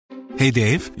Hey,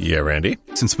 Dave. Yeah, Randy?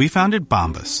 Since we founded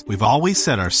Bombas, we've always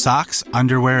said our socks,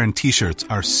 underwear, and T-shirts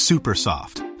are super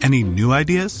soft. Any new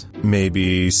ideas?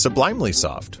 Maybe sublimely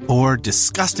soft. Or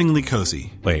disgustingly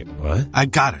cozy. Wait, what? I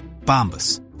got it.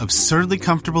 Bombas. Absurdly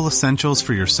comfortable essentials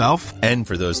for yourself and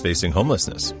for those facing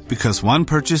homelessness. Because one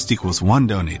purchased equals one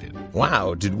donated.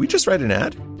 Wow, did we just write an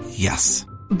ad? Yes.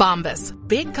 Bombas.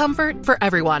 Big comfort for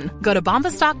everyone. Go to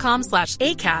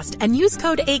bombas.com/ACAST and use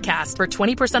code ACAST for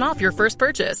 20% off your first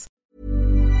purchase.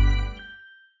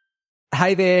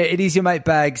 Hey there, it is your mate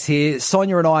Bags here.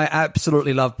 Sonia and I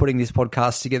absolutely love putting this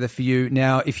podcast together for you.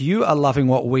 Now, if you are loving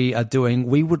what we are doing,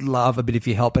 we would love a bit of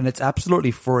your help, and it's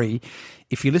absolutely free.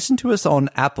 If you listen to us on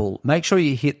Apple, make sure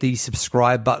you hit the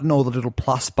subscribe button or the little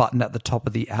plus button at the top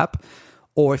of the app.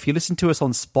 Or if you listen to us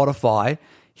on Spotify,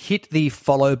 hit the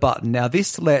follow button. Now,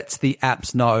 this lets the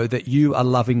apps know that you are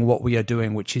loving what we are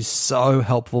doing, which is so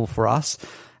helpful for us.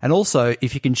 And also,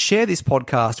 if you can share this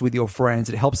podcast with your friends,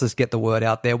 it helps us get the word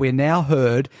out there. We're now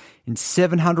heard in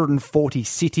 740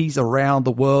 cities around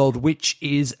the world, which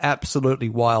is absolutely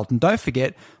wild. And don't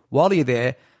forget, while you're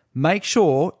there, make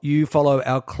sure you follow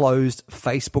our closed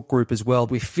Facebook group as well.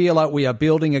 We feel like we are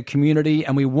building a community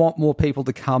and we want more people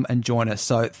to come and join us.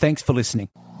 So thanks for listening.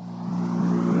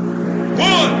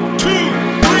 1, 2, 3,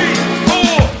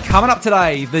 4. Coming up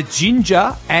today, the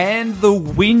Ginger and the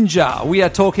Whinger. We are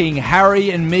talking Harry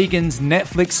and Meghan's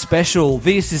Netflix special.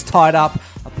 This is Tied Up,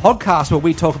 a podcast where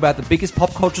we talk about the biggest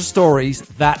pop culture stories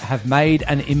that have made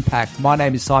an impact. My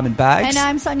name is Simon Baggs. And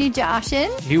I'm Sonia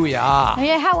Jarshin. Here we are.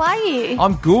 Yeah, how are you?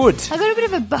 I'm good. I got a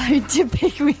bit of a bone to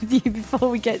pick with you before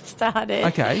we get started.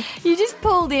 Okay. You just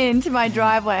pulled into my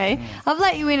driveway. I've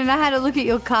let you in and I had a look at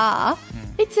your car.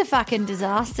 It's a fucking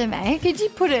disaster, mate. Could you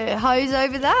put a hose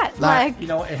over that? Like, you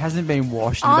know, it hasn't been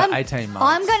washed in about 18 months.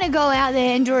 I'm going to go out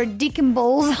there and draw a dick and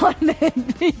balls on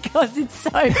it because it's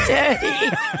so dirty.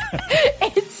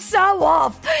 It's so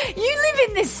off. You live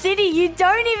in the city. You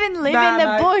don't even live in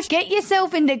the bush. Get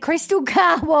yourself into Crystal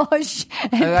Car Wash. Are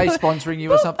they sponsoring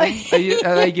you or something?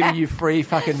 Are they giving you free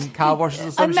fucking car washes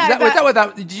or something?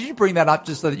 No, did you bring that up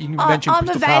just so that you can mention I'm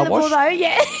Crystal Car Wash? available though,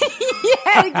 yeah.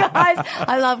 Yeah, guys.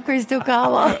 I love Crystal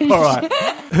Car Wash. All right.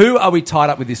 Who are we tied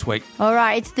up with this week? All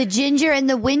right, it's the Ginger and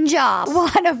the Whinger,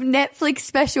 one of Netflix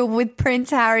special with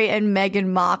Prince Harry and Meghan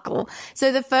Markle.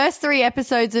 So the first 3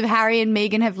 episodes of Harry and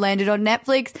Meghan have landed on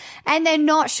Netflix, and they're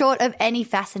not short of any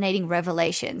fascinating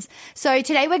revelations. So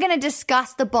today we're going to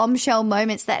discuss the bombshell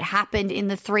moments that happened in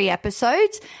the 3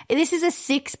 episodes. This is a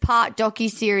 6-part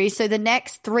docuseries, so the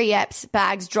next 3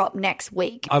 Bags drop next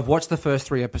week. I've watched the first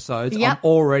 3 episodes. Yep. I'm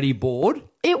already bored.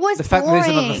 It was the fact boring. that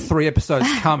there's another 3 episodes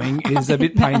coming is a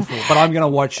bit painful, but I'm going to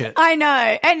watch it. I know.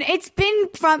 And it's been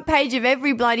front page of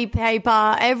every bloody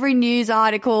paper, every news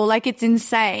article. Like, it's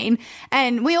insane.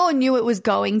 And we all knew it was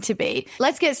going to be.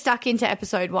 Let's get stuck into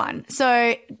episode 1.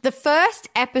 So the first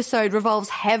episode revolves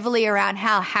heavily around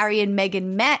how Harry and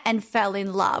Meghan met and fell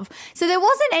in love. So there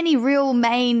wasn't any real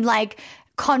main,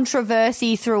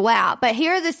 controversy throughout, but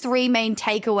here are the 3 main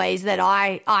takeaways that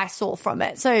I saw from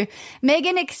it. So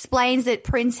Meghan explains that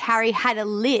Prince Harry had a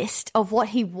list of what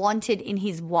he wanted in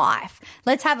his wife.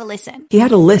 Let's have a listen. He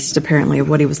had a list, apparently, of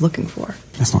what he was looking for.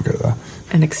 Let's not go there.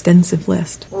 An extensive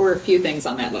list. What were a few things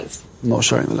on that list? I'm not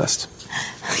showing the list.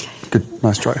 Good,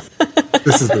 nice try.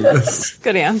 This is the list.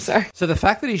 Good answer. So the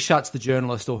fact that he shuts the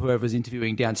journalist or whoever's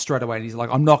interviewing down straight away and he's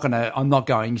like, I'm not going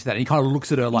into that. And he kind of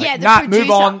looks at her like, nah, move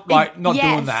on,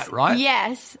 doing that, right?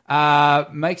 Yes.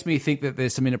 Makes me think that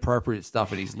there's some inappropriate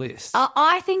stuff at his list.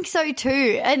 I think so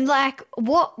too. And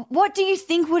what do you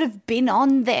think would have been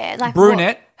on there?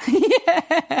 Brunette.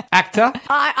 Yeah. Actor.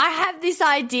 I have this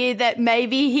idea that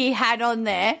maybe he had on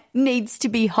there, needs to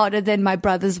be hotter than my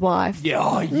brother's wife. Yeah,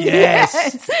 oh,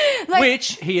 yes.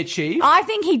 Which he achieved. I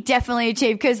think he definitely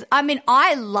achieved because,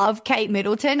 I love Kate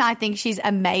Middleton. I think she's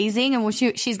amazing and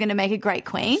she's going to make a great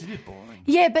queen. She's a bit boring.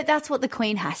 Yeah, but that's what the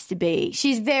queen has to be.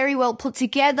 She's very well put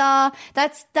together.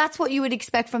 That's what you would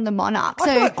expect from the monarch.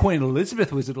 I feel like Queen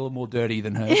Elizabeth was a little more dirty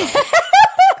than her.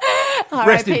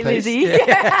 R.I.P. Lizzie.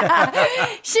 Yeah.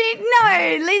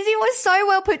 Lizzie was so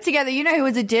well put together. You know who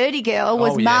was a dirty girl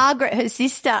was Margaret, her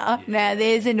sister. Yeah. Now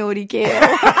there's a naughty girl.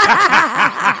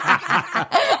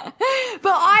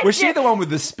 Was she the one with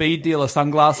the speed dealer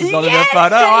sunglasses on in her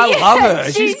photo? I love her.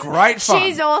 She's great fun.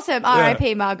 She's awesome.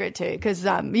 R.I.P. Margaret too, because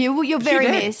you're very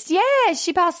missed. Yeah,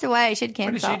 she passed away. She had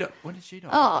cancer. When did she die?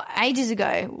 Oh, ages ago.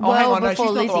 Hang before on. No, she's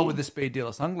not Lizzie. the one with the speed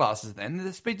dealer sunglasses then.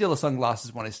 The speed dealer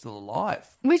sunglasses one is still alive.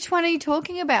 Which one are you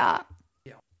talking about?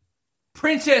 Yeah.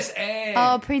 Princess Anne.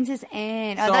 Oh, Princess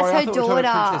Anne. Oh, Sorry, that's her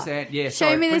daughter. Princess Anne. Yeah,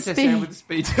 Show me Princess the Anne with the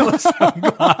speed dealer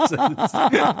sunglasses.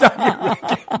 Don't you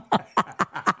reckon?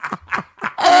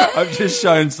 I've just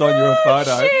shown Sonia a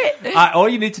photo. Shit. All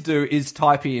you need to do is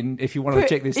type in, if you want to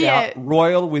check this out,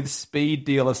 Royal with speed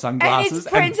dealer sunglasses,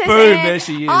 and boom, there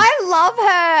she is. I love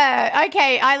her.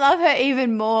 Okay, I love her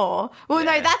even more. Well,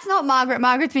 no, that's not Margaret.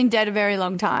 Margaret's been dead a very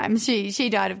long time. She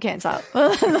died of cancer.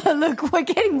 Look, we're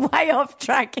getting way off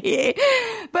track here.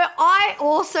 But I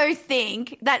also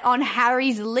think that on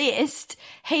Harry's list,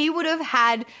 he would have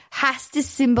has to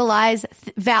symbolize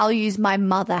values my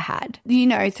mother had. You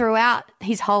know, throughout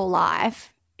his whole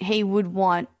life, he would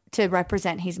want to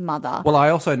represent his mother. Well, I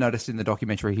also noticed in the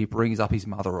documentary he brings up his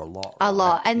mother a lot. A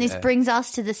lot. And this brings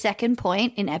us to the second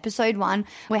point in episode 1,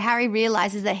 where Harry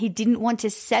realizes that he didn't want to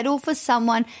settle for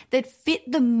someone that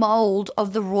fit the mold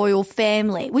of the royal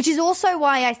family, which is also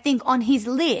why I think on his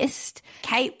list,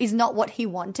 Kate is not what he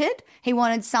wanted. He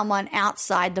wanted someone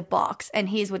outside the box. And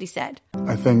here's what he said.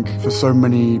 I think for so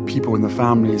many people in the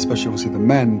family, especially obviously the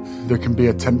men, there can be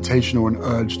a temptation or an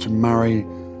urge to marry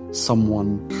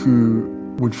someone who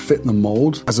would fit the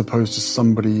mold as opposed to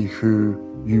somebody who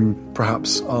you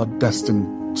perhaps are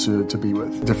destined to be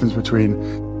with. The difference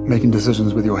between making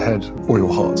decisions with your head or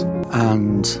your heart.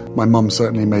 And my mum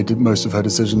certainly made most of her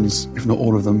decisions, if not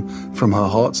all of them, from her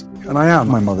heart. And I am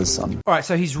my mother's son. All right,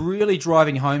 so he's really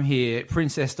driving home here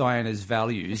Princess Diana's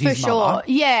values. For his sure. mother.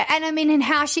 Yeah, and I mean, and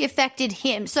how she affected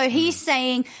him. So he's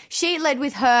saying she led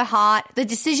with her heart. The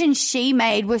decisions she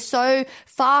made were so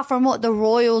far from what the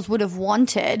royals would have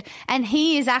wanted. And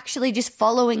he is actually just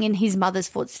following in his mother's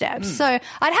footsteps. So I'd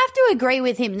have to agree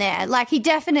with him there. Like, he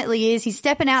definitely is. He's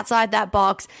stepping outside that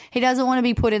box. He doesn't want to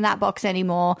be put in that box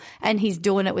anymore. And he's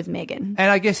doing it with Meghan.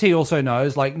 And I guess he also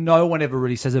knows, like, no one ever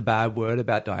really says a bad word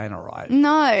about Diana, right?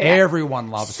 No. Everyone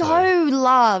loves her. So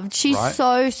loved. She's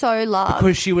right? so loved.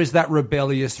 Because she was that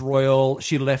rebellious royal.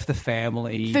 She left the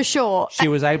family. For sure. She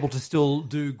was able to still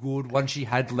do good once she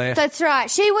had left. That's right.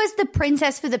 She was the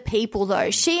princess for the people, though.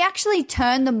 She actually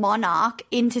turned the monarch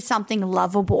into something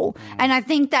lovable. And I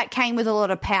think that came with a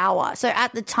lot of power. So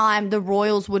at the time, the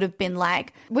royals would have been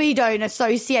like, we don't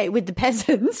associate with the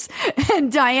peasants.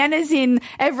 And Diana's in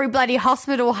every bloody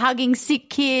hospital hugging sick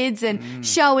kids and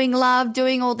showing love,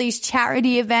 doing all these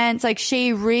charity events. Like,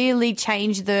 she really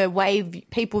changed the way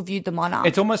people viewed the monarch.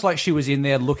 It's almost like she was in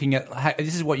there looking at, hey,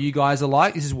 this is what you guys are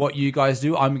like. This is what you guys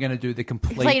do. I'm going to do the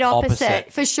complete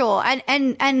opposite. For sure.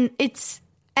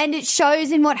 And it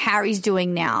shows in what Harry's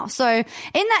doing now. So in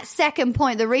that second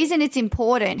point, the reason it's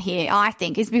important here, I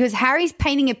think, is because Harry's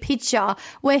painting a picture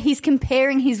where he's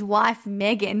comparing his wife,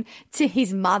 Meghan, to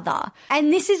his mother.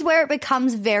 And this is where it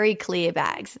becomes very clear,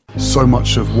 Bags. So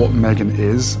much of what Meghan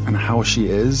is and how she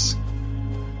is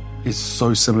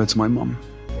so similar to my mum.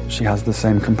 She has the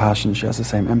same compassion, she has the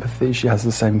same empathy, she has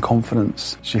the same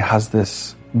confidence, she has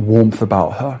this warmth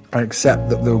about her. I accept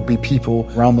that there will be people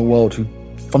around the world who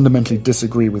fundamentally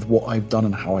disagree with what I've done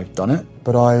and how I've done it,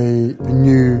 but I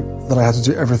knew that I had to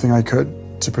do everything I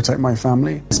could to protect my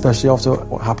family, especially after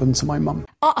what happened to my mum.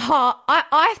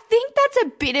 I think that's a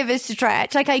bit of a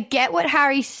stretch. Like, I get what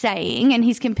Harry's saying and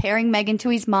he's comparing Meghan to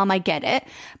his mum. I get it.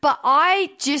 But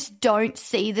I just don't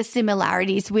see the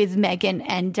similarities with Meghan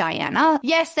and Diana.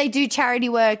 Yes, they do charity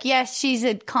work. Yes, she's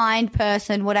a kind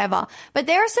person, whatever. But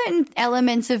there are certain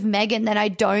elements of Meghan that I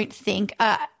don't think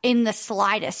are in the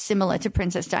slightest similar to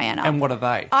Princess Diana. And what are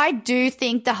they? I do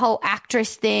think the whole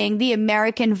actress thing, the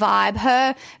American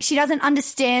vibe, she doesn't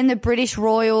understand the British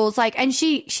royals, like, and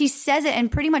she says it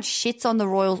and pretty much shits on the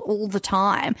royals all the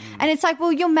time. And it's like,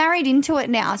 well, you're married into it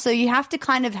now, so you have to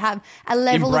kind of have a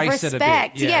level Embrace of it a bit.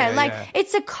 respect. Yeah.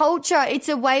 It's a culture, it's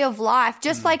a way of life.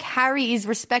 Just like Harry is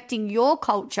respecting your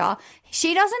culture,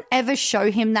 she doesn't ever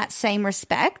show him that same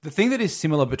respect. The thing that is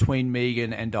similar between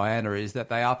Meghan and Diana is that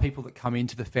they are people that come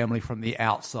into the family from the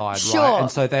outside, Sure. right? And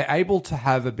so they're able to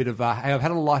have a bit of a, hey, I've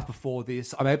had a life before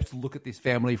this. I'm able to look at this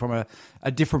family from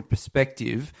a different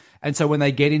perspective. And so when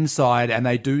they get inside and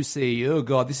they do see, oh,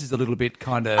 God, this is a little bit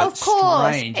kind of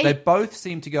strange, they both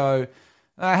seem to go,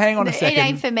 hang on a second. It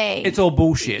ain't for me. It's all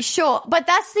bullshit. Sure, but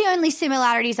that's the only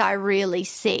similarities I really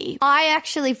see. I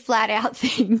actually flat out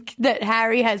think that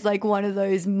Harry has like one of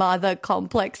those mother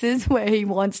complexes where he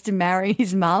wants to marry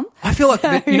his mum. I feel like,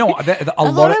 a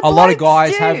lot of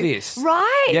guys have this.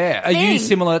 Right. Yeah. Are you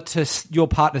similar to your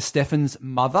partner Stefan's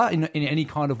mother in any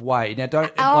kind of way? Now,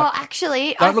 don't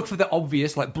look for the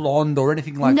obvious, like blonde or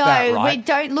anything like that, right? No, we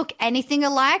don't look anything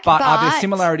alike. But are there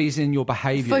similarities in your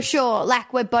behaviours? For sure.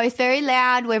 Like, we're both very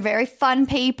loud. We're very fun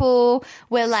people.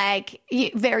 We're like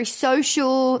very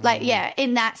social. Like, yeah,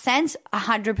 in that sense,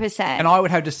 100%. And I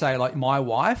would have to say, like, my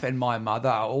wife and my mother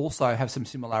also have some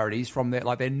similarities from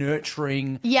they're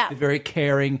nurturing. Yeah. They're very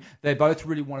caring. They both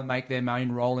really want to make their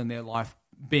main role in their life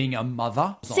being a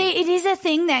mother. See, it is a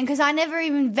thing then, because I never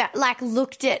even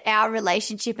looked at our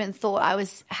relationship and thought I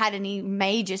had any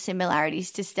major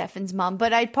similarities to Stefan's mum,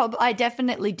 but I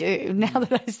definitely do now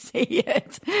that I see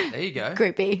it. There you go.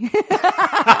 Creepy.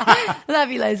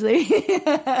 Love you, Leslie.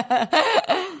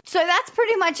 So that's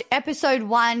pretty much episode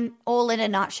 1 all in a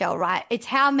nutshell, right? It's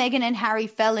how Meghan and Harry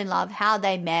fell in love, how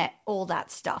they met, all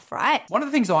that stuff, right? One of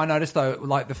the things I noticed, though,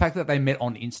 like the fact that they met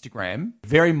on Instagram,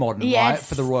 very modern, right,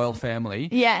 for the royal family.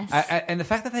 Yes. And the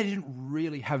fact that they didn't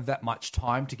really have that much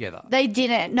time together. They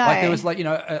didn't, no. Like there was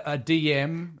a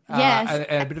DM, yes.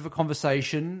 a bit of a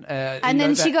conversation. And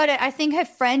then she got it, I think her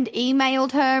friend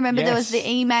emailed her. Remember there was the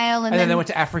email. And then they went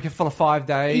to Africa for 5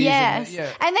 days. Yes.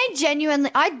 And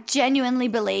I genuinely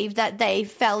believe that they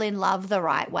fell in love the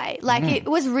right way. Like it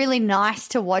was really nice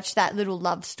to watch that little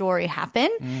love story happen.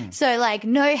 So like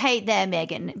no hate there,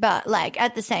 Meghan, but like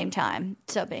at the same time,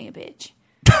 stop being a bitch.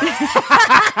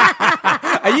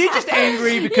 Are you just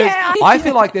angry because I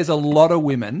feel like there's a lot of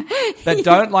women that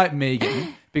don't like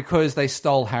Meghan because they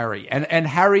stole Harry. And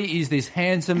Harry is this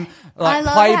handsome,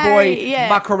 playboy,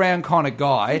 muck around kind of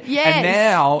guy. Yes. And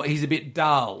now he's a bit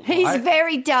dull. He's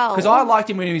very dull. Because I liked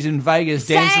him when he was in Vegas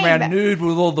dancing around nude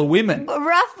with all the women.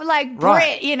 Rough like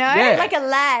Brit, you know? Yeah. Like a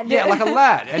lad. Yeah, like a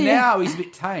lad. And now he's a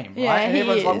bit tame, Yeah, right? And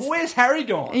everyone's is. like, where's Harry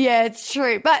gone? Yeah, it's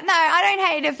true. But no, I don't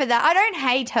hate her for that. I don't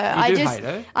hate her. Hate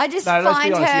her? I just no, let's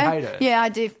find be honest, her. You hate her. Yeah, I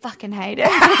do fucking hate her.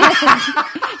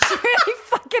 She really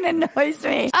fucking annoys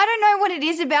me. I don't know what it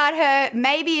is about her.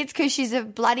 Maybe it's because she's a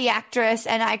bloody actress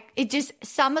and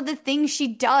some of the things she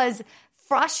does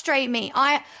frustrate me.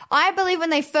 I believe when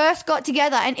they first got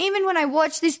together, and even when I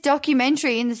watched this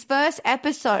documentary in this first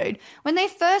episode, when they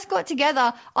first got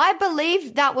together, I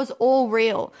believe that was all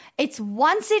real. It's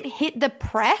once it hit the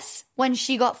press when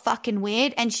she got fucking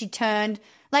weird and she turned,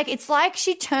 it's like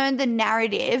she turned the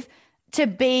narrative to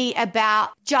be about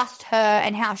just her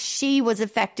and how she was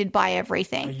affected by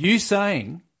everything. Are you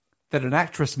saying that an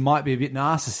actress might be a bit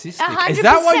narcissistic? 100%. Is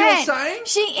that what you're saying?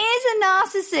 She is a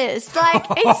narcissist.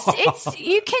 It's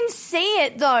you can see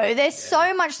it though. There's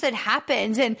so much that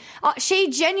happens, and she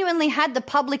genuinely had the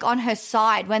public on her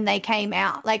side when they came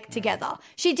out together.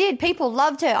 She did. People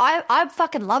loved her. I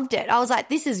fucking loved it. I was like,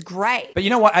 this is great. But you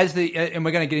know what? And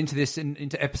we're going to get into this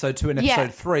into episode 2 and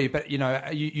episode 3. But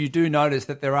you do notice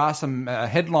that there are some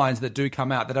headlines that do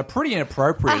come out that are pretty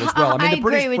inappropriate as well. I mean, the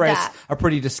British press are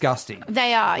pretty disgusting.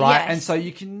 They are. Right? Yes. And so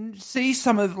you can see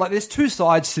some of, there's two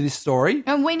sides to this story.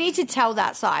 And we need to tell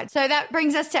that side. So that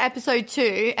brings us to episode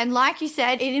 2. And like you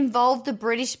said, it involved the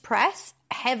British press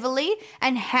heavily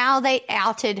and how they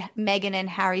outed Meghan and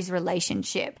Harry's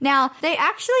relationship. Now, they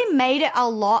actually made it a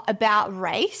lot about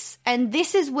race, and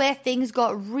this is where things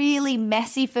got really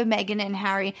messy for Meghan and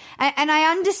Harry. And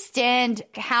I understand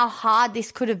how hard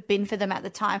this could have been for them at the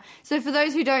time. So for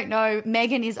those who don't know,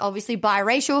 Meghan is obviously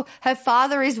biracial. Her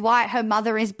father is white, her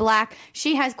mother is black.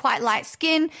 She has quite light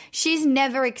skin. She's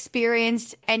never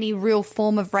experienced any real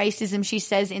form of racism, she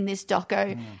says in this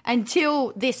doco,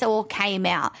 until this all came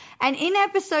out. And in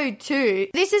episode 2,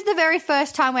 this is the very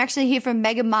first time we actually hear from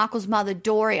Meghan Markle's mother,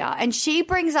 Doria, and she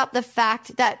brings up the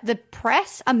fact that the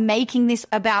press are making this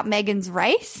about Meghan's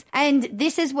race, and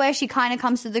this is where she kind of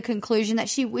comes to the conclusion that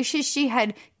she wishes she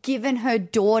had given her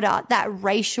daughter that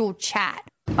racial chat.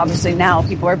 Obviously now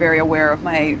people are very aware of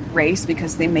my race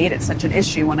because they made it such an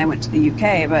issue when I went to the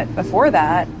UK. But before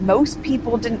that, most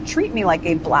people didn't treat me like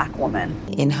a black woman.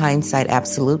 In hindsight,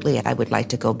 absolutely, I would like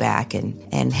to go back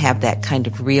and have that kind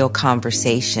of real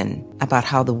conversation about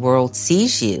how the world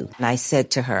sees you. And I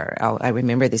said to her, I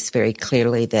remember this very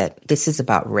clearly, that this is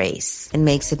about race. And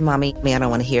Meg said, Mommy, I don't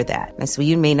want to hear that. And I said, well,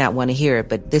 you may not want to hear it,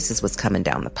 but this is what's coming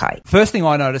down the pipe. First thing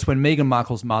I noticed when Meghan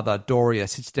Markle's mother, Doria,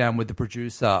 sits down with the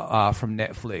producer from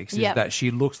Netflix is that she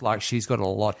looks like she's got a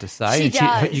lot to say. She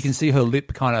does. You can see her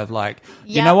lip kind of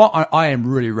you know what, I am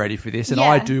really ready for this, and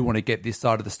I do want to get this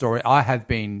side of the story. I have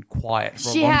been quiet for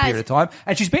a long period of time,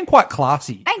 and she's been quite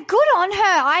classy. And good on her.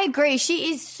 I agree.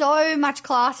 She is so much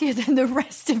classier than the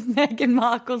rest of Meghan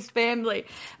Markle's family.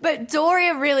 But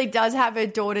Doria really does have her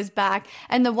daughter's back.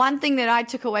 And the one thing that I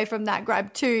took away from that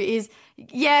grab too is,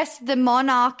 yes, the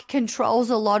monarch controls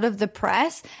a lot of the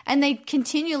press, and they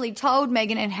continually told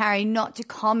Meghan and Harry not to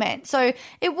comment. So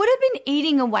it would have been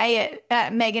eating away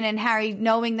at Meghan and Harry,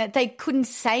 knowing that they couldn't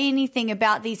say anything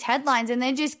about these headlines, and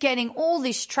they're just getting all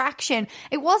this traction.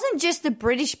 It wasn't just the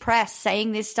British press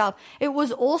saying this stuff. It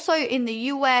was also in the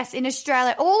US, in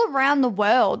Australia, all around the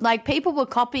world. Like, people were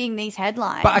copying these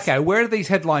headlines. But, okay, where do these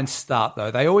headlines start,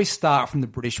 though? They always start from the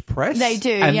British press. They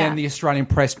do, And yeah. then the Australian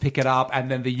press pick it up, and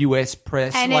then the US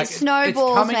press. And it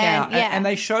snowballs, It's coming man, out. yeah. And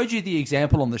they showed you the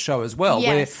example on the show as well,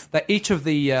 Yes. where each of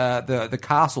the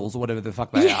castles, or whatever the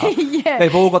fuck they are, Yeah.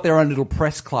 they've all got their own little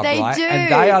press club, They right? do.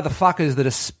 And they are the fuckers that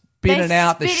are spinning They're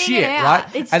out the spitting shit, it out.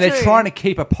 right? It's and they're true. trying to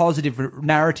keep a positive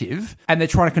narrative, and they're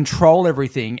trying to control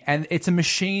everything. And it's a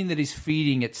machine that is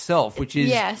feeding itself, which is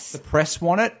Yes. the press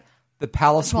want it, the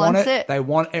palace want Wants it. it. They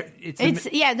want it.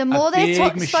 The a more they're big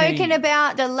spoken machine.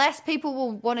 about, the less people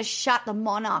will want to shut the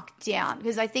monarch down,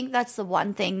 because I think that's the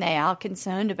one thing they are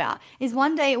concerned about, is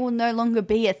one day it will no longer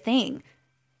be a thing.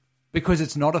 Because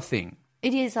it's not a thing.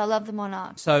 It is. I love the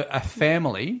monarch. So a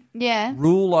family Yeah.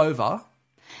 rule over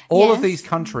all of Yes. these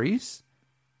countries,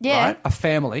 Yeah. right? A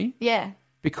family. Yeah.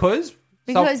 Because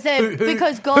Because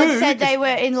because God said they were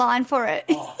in line for it.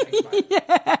 Oh, thanks,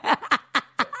 mate.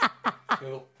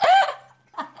 Cool.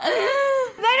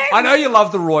 I know you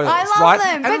love the royals, I love right?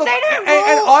 them, And but look, they don't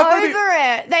and rule I've gotta be-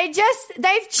 over it.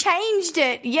 They've changed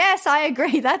it. Yes, I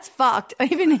agree. That's fucked.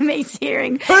 Even in me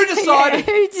hearing. Who decided?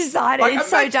 Yeah, who decided? Like, it's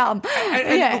so dumb.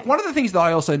 And Yeah. look, one of the things that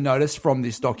I also noticed from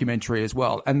this documentary as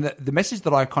well, and the message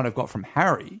that I kind of got from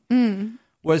Harry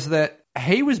was that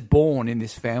he was born in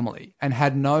this family and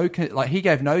had he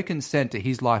gave no consent to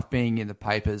his life being in the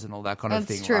papers and all that kind of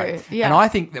That's thing. true, Right? yeah. And I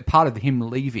think that part of him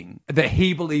leaving, that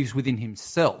he believes within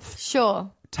himself,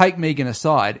 Sure. take Meghan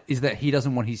aside, is that he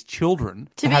doesn't want his children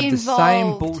To be have the same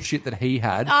involved. bullshit that he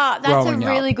had. That's a growing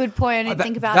really up. good point. I didn't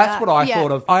think about that. That's what I Yeah.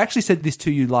 thought of. I actually said this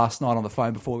to you last night on the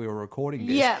phone before we were recording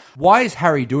this. Yeah. Why is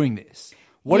Harry doing this?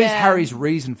 What is Yeah. Harry's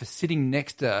reason for sitting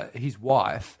next to his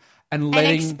wife and And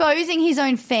letting... exposing his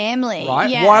own family. right?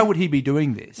 Yeah. Why would he be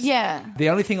doing this? Yeah. The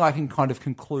only thing I can kind of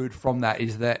conclude from that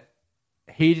is that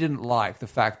he didn't like the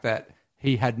fact that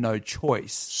he had no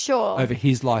choice Sure. over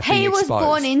his life being He was exposed.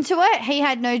 born into it. He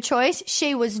had no choice.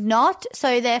 She was not.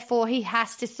 So therefore, he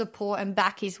has to support and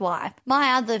back his wife.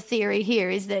 My other theory here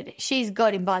is that she's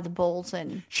got him by the balls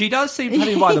and... She does seem to have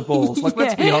him by the balls. Like,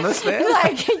 let's be honest there.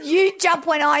 Like, you jump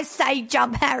when I say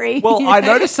jump, Harry. Well, I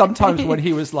noticed sometimes when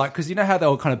he was like, because you know how they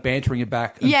were kind of bantering it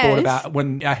back and Yes. thought about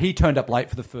when he turned up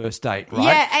late for the first date, right?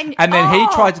 Yeah, and- then he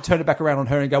oh. tried to turn it back around on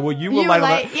her and go, "Well, you were You late were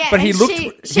on late, that." yeah, But he and looked.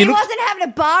 She wasn't having a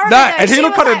bar of No, it, though. and he She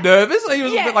looked was kind of like- nervous. He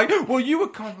was a Yeah. bit like, "Well, you were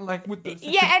kind of like with the."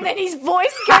 Yeah, and then his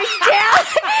voice goes down.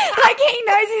 Like, he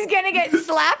knows he's going to get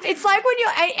slapped. It's like when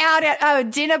you're out at a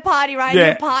dinner party, right? Yeah. And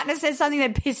your partner says something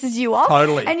that pisses you off.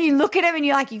 Totally. And you look at him and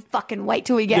you're like, you fucking wait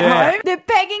till we get Yeah. home. The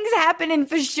pegging's happening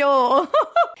for sure.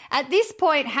 At this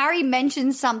point, Harry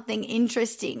mentions something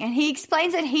interesting, and he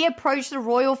explains that he approached the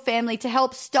royal family to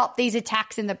help stop these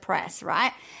attacks in the press,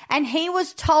 right? And he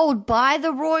was told by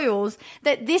the royals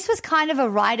that this was kind of a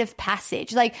rite of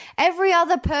passage. Like, every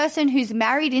other person who's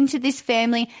married into this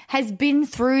family has been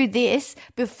through this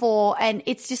before, and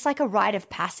it's just like a rite of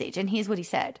passage. And here's what he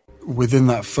said. Within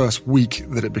that first week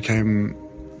that it became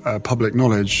public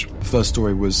knowledge, the first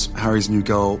story was Harry's new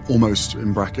girl, almost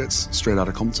in brackets, straight out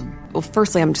of Compton. Well,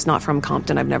 firstly, I'm just not from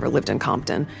Compton. I've never lived in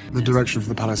Compton. The direction for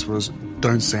the palace was,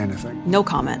 don't say anything. No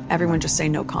comment. Everyone just say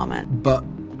no comment. But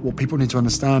what people need to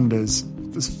understand is,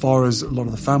 as far as a lot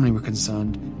of the family were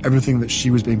concerned, everything that she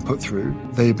was being put through,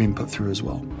 they had been put through as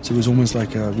well. So it was almost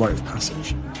like a rite of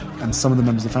passage. And some of the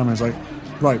members of the family was like,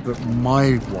 right, but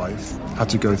my wife had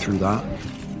to go through that.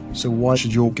 So why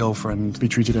should your girlfriend be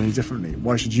treated any differently?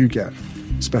 Why should you get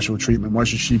special treatment? Why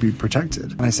should she be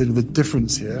protected? And I said, the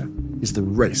difference here is the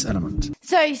race element.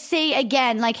 So see,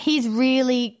 again, like, he's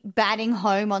really batting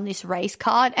home on this race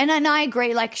card. And I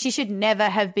agree, like, she should never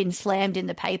have been slammed in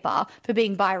the paper for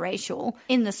being biracial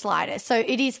in the slightest. So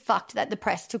it is fucked that the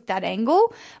press took that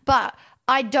angle. But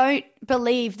I don't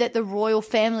believe that the royal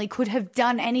family could have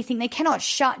done anything. They cannot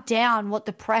shut down what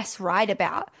the press write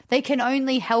about. They can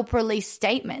only help release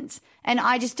statements. And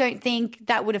I just don't think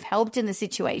that would have helped in the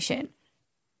situation.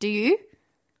 Do you?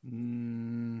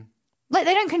 Like,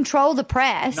 they don't control the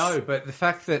press. No, but the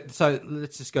fact that... So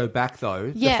let's just go back,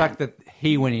 though. Yeah. The fact that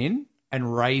he went in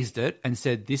and raised it and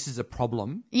said, this is a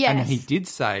problem. Yes. And he did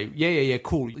say, yeah,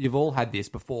 cool, you've all had this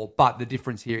before, but the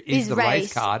difference here is the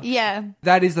race card. Yeah.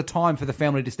 That is the time for the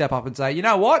family to step up and say, you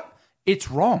know what?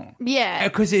 It's wrong. Yeah.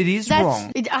 Because it is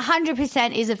wrong. It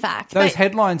 100% is a fact. Those But-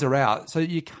 headlines are out, so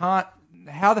you can't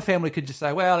how the family could just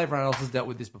say, well, everyone else has dealt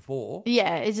with this before.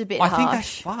 Yeah, it's a bit I harsh. think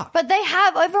that's fucked. But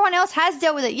everyone else has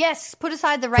dealt with it. Yes, put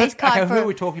aside the race card. Who are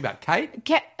we talking about? Kate?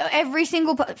 Every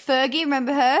single Fergie,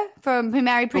 remember her who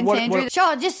married Prince Andrew?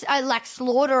 Sure, just like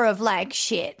slaughter of like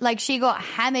shit. Like she got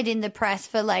hammered in the press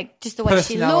for like just the way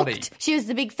she looked. She was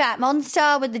the big fat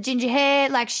monster with the ginger hair.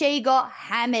 Like she got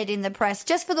hammered in the press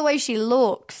just for the way she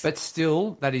looks. But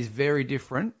still, that is very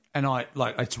different. And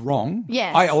it's wrong.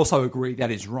 Yes. I also agree that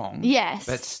is wrong. Yes.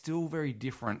 But still very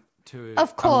different to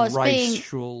of course,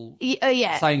 racial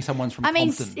saying someone's from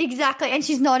Compton. Exactly. And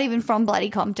she's not even from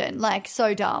bloody Compton. Like,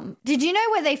 so dumb. Did you know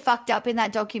where they fucked up in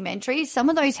that documentary? Some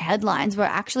of those headlines were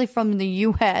actually from the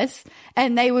US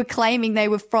and they were claiming they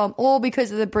were from, all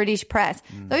because of the British press.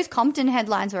 Those Compton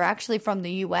headlines were actually from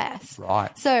the US.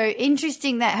 Right. So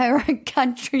interesting that her own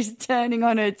country's turning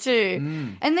on her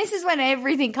too. And this is when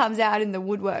everything comes out in the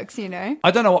woodworks, you know?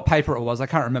 I don't know what paper it was. I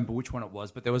can't remember which one it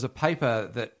was, but there was a paper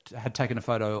that had taken a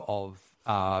photo of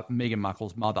Meghan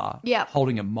Markle's mother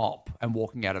holding a mop and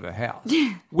walking out of her house,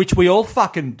 which we all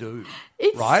fucking do.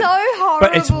 It's right? so horrible.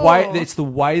 But it's the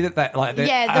way that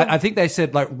I think they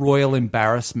said like royal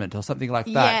embarrassment or something like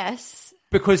that. Yes.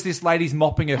 Because this lady's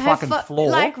mopping her fucking floor.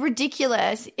 Like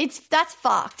ridiculous. That's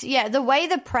fucked. Yeah, the way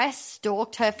the press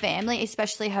stalked her family,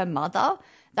 especially her mother,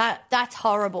 that's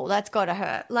horrible. That's got to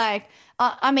hurt. Like,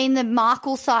 I mean, the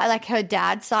Markle side, like her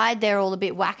dad's side, they're all a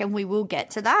bit whack and we will get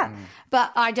to that.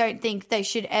 But I don't think they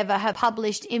should ever have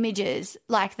published images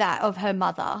like that of her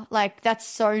mother. Like, that's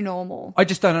so normal. I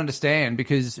just don't understand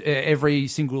because every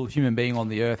single human being on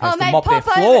the earth has to mop their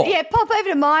floor. Pop over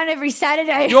to mine every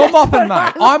Saturday. You're mopping,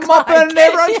 mate. I'm mopping and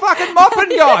everyone's fucking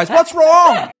mopping, guys. What's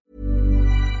wrong?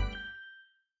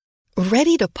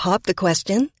 Ready to pop the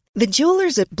question? The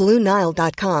jewelers at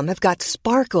BlueNile.com have got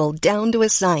sparkle down to a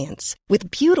science with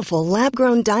beautiful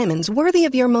lab-grown diamonds worthy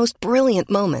of your most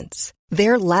brilliant moments.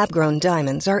 Their lab-grown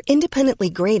diamonds are independently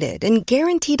graded and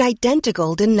guaranteed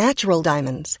identical to natural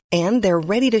diamonds, and they're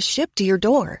ready to ship to your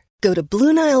door. Go to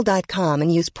BlueNile.com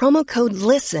and use promo code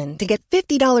LISTEN to get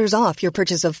 $50 off your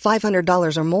purchase of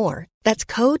 $500 or more. That's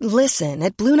code LISTEN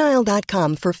at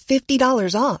BlueNile.com for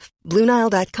 $50 off.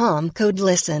 BlueNile.com, code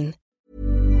LISTEN.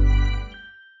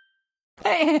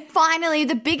 Finally,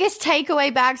 the biggest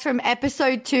takeaway, Bags, from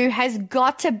episode 2 has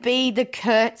got to be the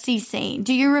curtsy scene.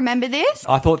 Do you remember this?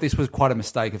 I thought this was quite a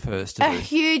mistake of hers to do. A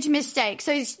huge mistake.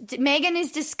 So Meghan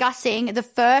is discussing the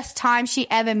first time she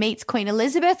ever meets Queen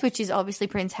Elizabeth, which is obviously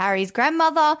Prince Harry's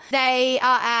grandmother. They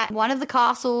are at one of the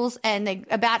castles and they're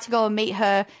about to go and meet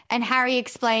her, and Harry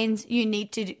explains you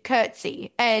need to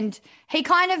curtsy. And he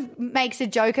kind of makes a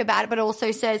joke about it, but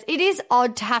also says, it is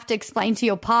odd to have to explain to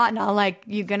your partner, like,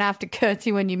 you're going to have to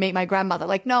curtsy when you meet my grandmother.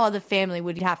 Like, no other family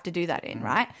would have to do that in,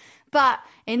 right? But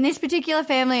in this particular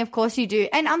family, of course you do.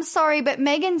 And I'm sorry, but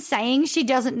Meghan saying she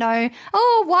doesn't know,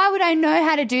 why would I know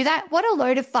how to do that? What a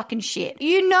load of fucking shit.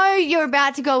 You know you're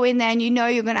about to go in there and you know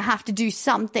you're going to have to do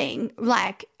something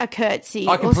like a curtsy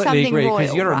or something royal. I completely agree,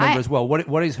 because you got to remember as well,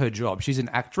 what is her job? She's an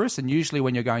actress, and usually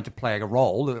when you're going to play a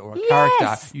role or a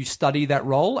character, you study that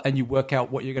role and you work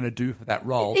out what you're going to do for that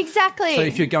role. Exactly. So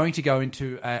if you're going to go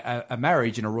into a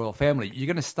marriage in a royal family, you're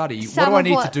going to study, what do I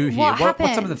need to do here?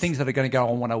 What's some of the things that are going to go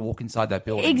on when I walk inside that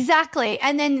building? Exactly.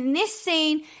 And then in this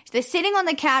scene, they're sitting on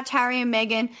the couch, Harry and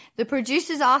Meghan. The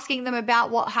producer's asking them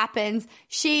about what happens.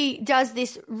 She does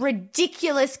this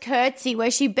ridiculous curtsy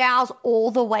where she bows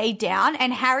all the way down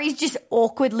and Harry's just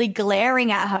awkwardly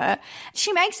glaring at her.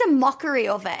 She makes a mockery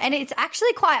of it, and it's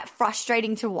actually quite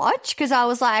frustrating to watch because I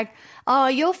was like, oh,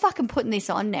 you're fucking putting this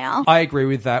on now. I agree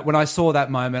with that. When I saw that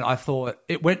moment, I thought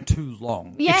it went too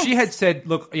long. Yes. If she had said,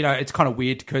 look, it's kind of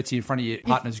weird to curtsy in front of your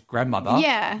partner's grandmother.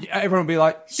 Yeah. Everyone would be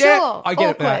like, sure, I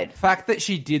get awkward. it. The fact that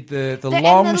she did the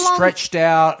long, stretched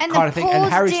out kind of thing,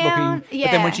 and Harry's down, looking,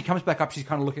 but then when she comes back up, she's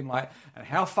kind of looking like,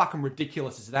 how fucking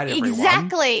ridiculous is that, everyone?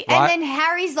 Exactly. Right? And then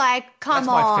Harry's like, come That's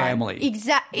on. my family.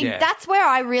 Exactly. Yeah. That's where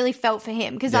I really felt for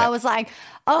him, because I was like,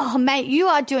 oh, mate, you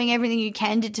are doing everything you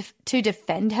can to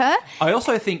defend her. I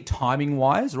also think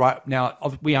timing-wise, right, now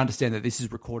we understand that this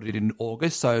is recorded in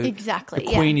August, so the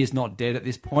Queen is not dead at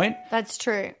this point. That's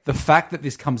true. The fact that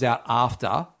this comes out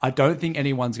after, I don't think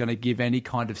anyone's going to give any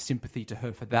kind of sympathy to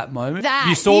her for that moment.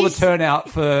 You saw the turnout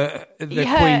for the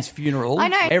Queen's funeral. I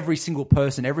know. Every single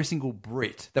person, every single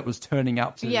Brit that was turning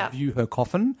up to view her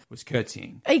coffin was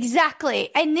curtsying.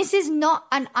 Exactly. And this is not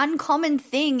an uncommon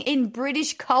thing in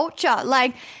British culture.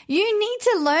 Like, you need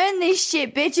to learn this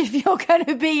shit, bitch, if you're going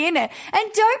to be in it.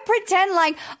 And don't pretend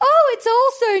like, oh, it's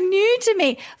all so new to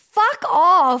me. Fuck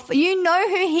off. You know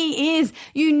who he is.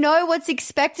 You know what's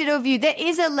expected of you. There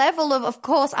is a level of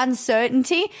course,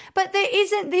 uncertainty, but there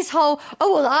isn't this whole,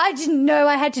 oh, well, I didn't know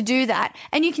I had to do that.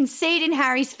 And you can see it in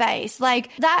Harry's face. Like,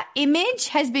 that image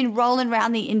has been rolling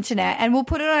around the internet, and we'll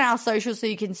put it on our socials so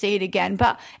you can see it again.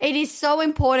 But it is so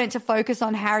important to focus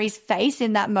on Harry's face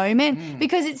in that moment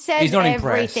because it says he's not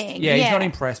everything. Impressed. Yeah, he's not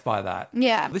impressed by that.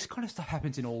 Yeah. This kind of stuff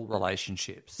happens in all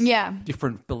relationships. Yeah.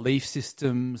 Different belief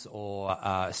systems or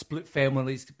split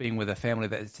families, being with a family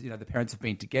that, you know, the parents have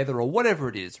been together or whatever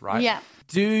it is, right? Yeah.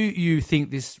 Do you think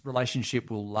this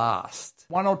relationship will last?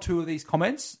 One or two of these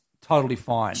comments, totally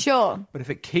fine. Sure. But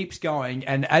if it keeps going,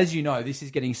 and as you know, this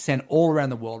is getting sent all around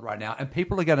the world right now, and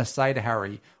people are going to say to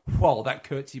Harry, well, that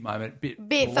curtsy moment, bit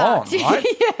long, fucked. right?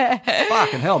 Yeah.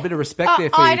 Fucking hell, a bit of respect there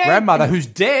for your grandmother who's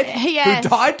dead, Yes. who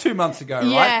died 2 months ago, right?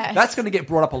 Yes. That's going to get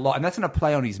brought up a lot, and that's going to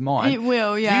play on his mind. It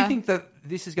will, yeah. Do you think that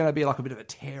this is going to be like a bit of a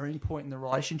tearing point in the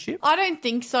relationship? I don't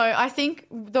think so. I think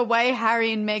the way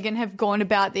Harry and Meghan have gone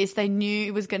about this, they knew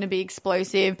it was going to be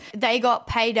explosive. They got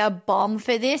paid a bomb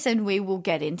for this, and we will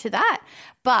get into that.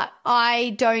 But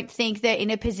I don't think they're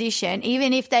in a position,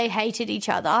 even if they hated each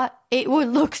other, it would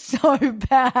look so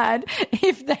bad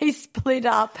if they split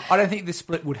up. I don't think this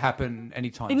split would happen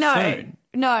anytime soon.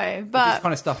 No, But but this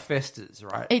kind of stuff festers,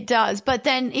 right? it does. But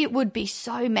then it would be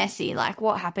so messy. Like,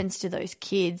 what happens to those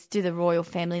kids? Do the royal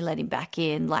family let him back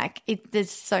in? Like,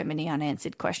 there's so many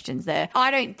unanswered questions there.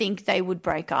 I don't think they would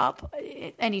break up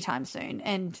anytime soon.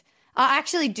 And I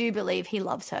actually do believe he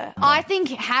loves her. I think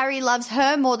Harry loves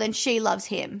her more than she loves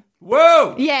him.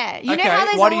 Whoa! Yeah. You know Okay, how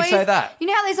there's why do you say that? You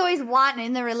know how there's always one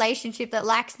in the relationship that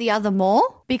likes the other more?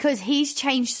 Because he's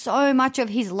changed so much of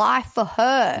his life for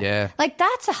her. Yeah. Like,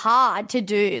 that's hard to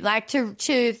do. Like,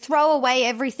 to throw away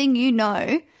everything you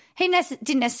know. He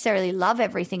didn't necessarily love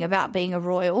everything about being a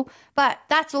royal, but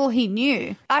that's all he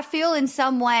knew. I feel in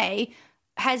some way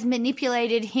has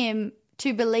manipulated him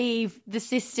to believe the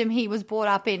system he was brought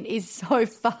up in is so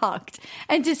fucked.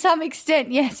 And to some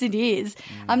extent, yes, it is.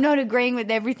 I'm not agreeing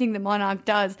with everything the monarch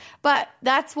does, but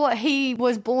that's what he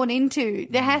was born into.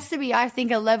 There has to be, I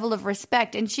think, a level of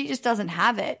respect, and she just doesn't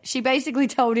have it. She basically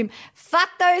told him, fuck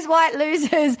those white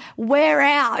losers, we're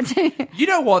out. You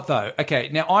know what, though? Okay,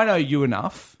 now I know you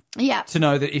enough Yeah. to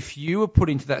know that if you were put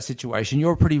into that situation,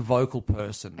 you're a pretty vocal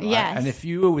person, right? Yes. And if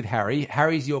you were with Harry,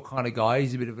 Harry's your kind of guy.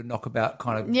 He's a bit of a knockabout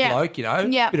kind of Yeah. bloke, you know?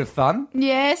 Yeah. Bit of fun.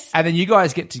 Yes. And then you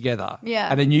guys get together. Yeah.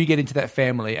 And then you get into that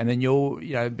family, and then you're,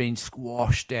 you know, being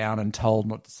squashed down and told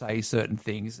not to say certain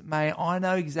things. Mate, I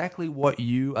know exactly what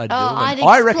you are doing. I'd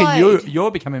I reckon explode.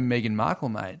 you're becoming Meghan Markle,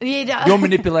 mate. Yeah. You're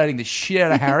manipulating the shit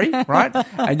out of Harry, right?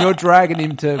 And you're dragging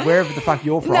him to wherever the fuck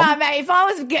you're from. Nah, mate,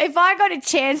 if I got a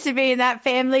chance to be in that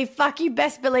family, fuck, you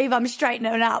best believe I'm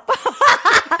straightening up.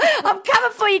 I'm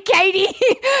coming for you, Katie.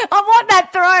 I want that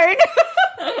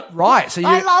throne. Right. So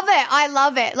I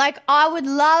love it. Like, I would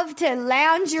love to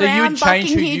lounge you around would change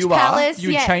who Buckingham you Palace. are. You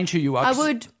would change who you are. I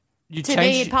would You'd to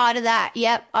change- be a part of that.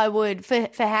 Yep, I would for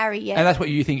Harry. Yeah. And that's what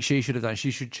you think she should have done.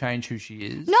 She should change who she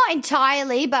is. Not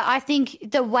entirely, but I think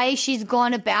the way she's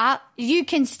gone about, you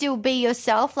can still be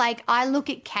yourself. Like, I look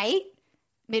at Kate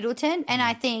Middleton and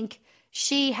I think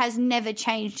she has never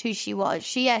changed who she was.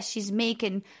 She's meek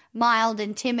and mild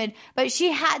and timid, but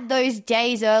she had those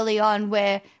days early on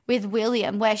where with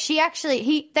William where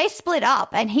they split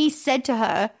up and he said to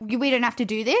her, we don't have to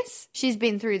do this. She's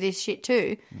been through this shit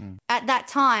too. At that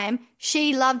time,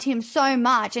 she loved him so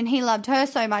much and he loved her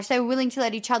so much. They were willing to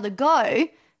let each other go,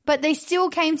 but they still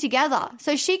came together.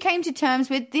 So she came to terms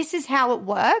with, this is how it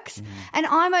works. And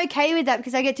I'm okay with that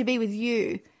because I get to be with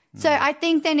you. So I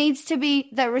think there needs to be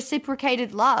the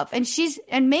reciprocated love. And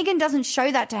Meghan doesn't show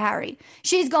that to Harry.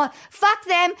 She's gone, fuck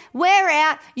them, we're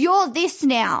out, you're this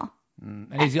now.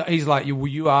 And he's like,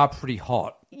 you are pretty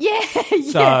hot. Yeah,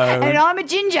 yeah. And I'm a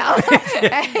ginger.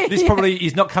 This probably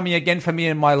is not coming again for me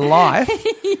in my life.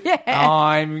 Yeah.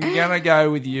 I'm going to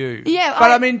go with you. Yeah.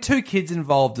 But I mean, two kids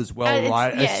involved as well,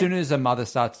 right? yeah. As soon as a mother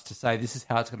starts to say, this is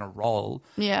how it's going to roll,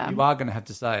 Yeah. you are going to have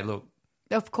to say, look.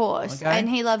 Of course. Okay. And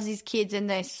he loves his kids and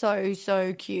they're so,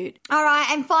 so cute. All right.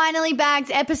 And finally, Bags,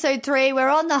 episode 3. We're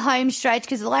on the home stretch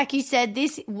because, like you said,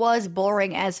 this was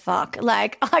boring as fuck.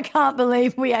 Like, I can't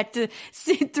believe we had to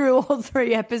sit through all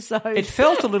 3 episodes. It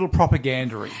felt a little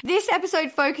propagandary. This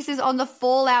episode focuses on the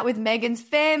fallout with Meghan's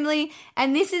family.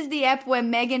 And this is the ep where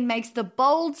Meghan makes the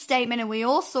bold statement, and we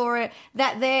all saw it,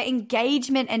 that their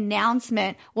engagement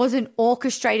announcement was an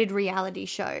orchestrated reality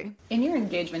show. In your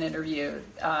engagement interview,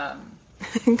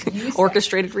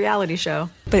 orchestrated reality show.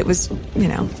 But it was,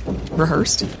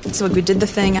 rehearsed. So we did the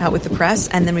thing out with the press,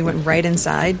 and then we went right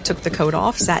inside, took the coat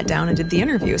off, sat down, and did the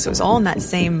interview. So it was all in that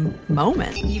same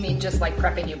moment. You mean just like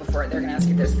prepping you before they're going to ask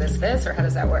you this, or how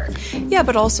does that work? Yeah,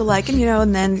 but also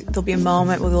and then there'll be a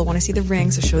moment where they'll want to see the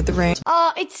ring, so show the ring.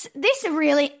 Oh, this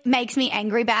really makes me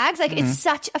angry, Bags. Like, it's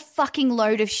such a fucking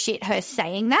load of shit, her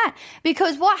saying that.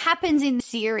 Because what happens in the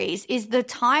series is the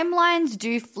timelines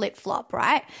do flip-flop,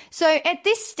 right? So at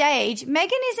this stage, Meghan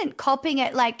isn't copying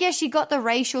it like, yeah, she got the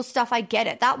racial stuff, I get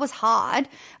it. That was hard.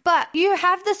 But you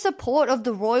have the support of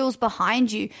the royals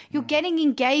behind you. You're getting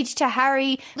engaged to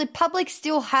Harry. The public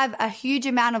still have a huge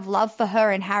amount of love for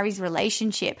her and Harry's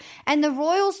relationship. And the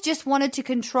royals just wanted to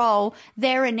control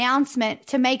their announcement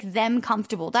to make them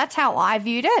comfortable. That's how I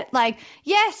viewed it. Like,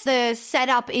 yes, the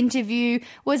setup interview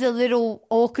was a little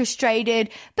orchestrated,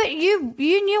 but you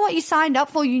knew what you signed up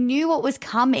for. You knew what was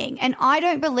coming. And I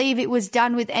don't believe it was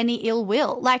done with any ill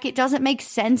will. Like, it doesn't make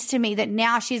sense to me that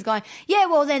now she's going, yeah,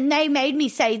 well, then they made me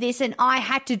say this and I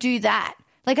had to do that.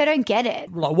 Like, I don't get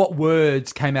it. Like, what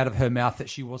words came out of her mouth that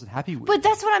she wasn't happy with? But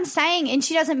that's what I'm saying, and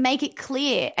she doesn't make it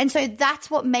clear. And so that's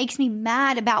what makes me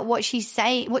mad about what she's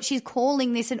saying, what she's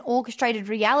calling this an orchestrated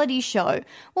reality show.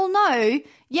 Well, no.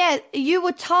 Yeah, you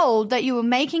were told that you were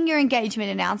making your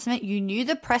engagement announcement. You knew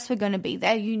the press were going to be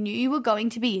there. You knew you were going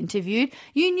to be interviewed.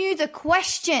 You knew the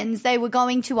questions they were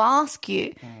going to ask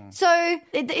you. So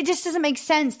it just doesn't make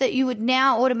sense that you would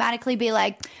now automatically be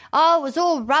like, oh, it was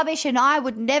all rubbish and I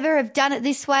would never have done it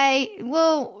this way.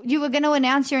 Well, you were going to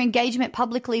announce your engagement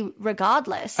publicly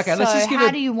regardless. Okay, let's just give how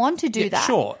do you want to do that?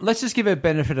 Sure. Let's just give a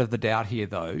benefit of the doubt here,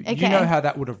 though. Okay. You know how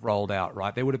that would have rolled out,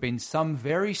 right? There would have been some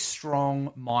very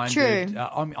strong-minded,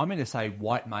 I'm going to say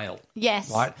white male.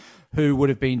 Yes. Right? Who would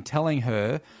have been telling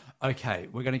her, okay,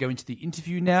 we're going to go into the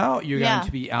interview now. You're going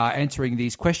to be answering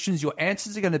these questions. Your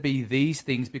answers are going to be these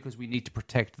things because we need to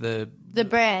protect the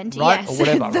brand, right? Yes. Or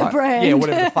whatever, the right? brand. Yeah,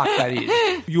 whatever the fuck that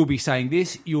is. You'll be saying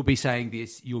this, you'll be saying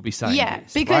this, you'll be saying this. Yeah,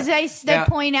 because right? they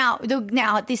point out,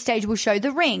 now at this stage we'll show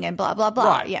the ring and blah, blah,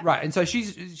 blah. Right, right. And so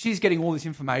she's getting all this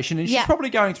information and she's probably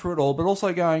going through it all, but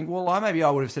also going, well, maybe I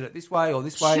would have said it this way or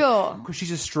this way. Sure. Because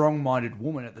she's a strong-minded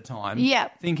woman at the time. Yeah.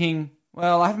 Thinking,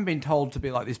 well, I haven't been told to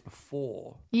be like this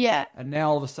before. Yeah. And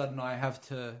now all of a sudden I have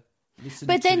to listen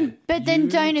but then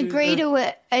don't agree to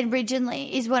it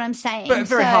originally is what I'm saying. But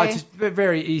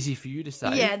very easy for you to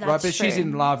say. Yeah, that's right? But true. she's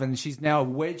in love and she's now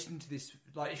wedged into this.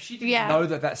 Like, if she didn't know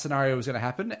that scenario was going to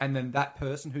happen, and then that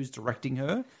person who's directing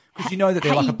her, because you know that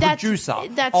they're like a producer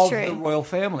of the royal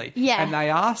family. Yeah. And they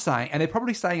are saying, and they're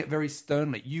probably saying it very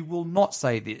sternly, you will not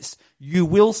say this. You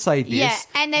will say this. Yeah,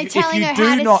 and they're telling her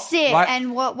how to sit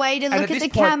and what way to look at the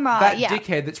camera. That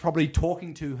dickhead that's probably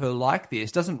talking to her like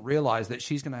this doesn't realise that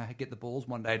she's going to get the balls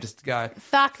one day just to go,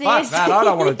 fuck this. Fuck that, I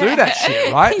don't want to do that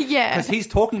shit, right? Yeah. Because he's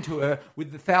talking to her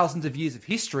with the thousands of years of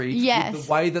history, with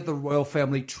the way that the royal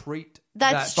family treat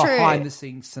that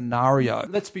behind-the-scenes scenario.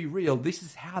 Let's be real. This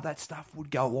is how that stuff would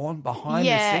go on behind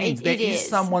the scenes. There is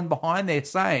someone behind there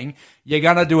saying, you're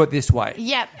going to do it this way.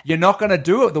 Yep. You're not going to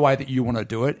do it the way that you want to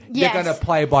do it. Yes. You're going to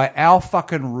play by our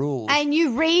fucking rules. And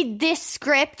you read this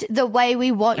script the way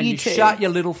we want and you to. Shut your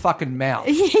little fucking mouth.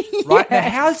 Right? Now,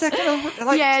 how's that going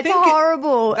to... it's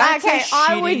horrible. That's a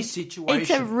shitty situation. It's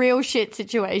a real shit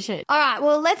situation. All right,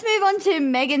 well, let's move on to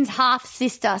Meghan's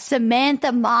half-sister,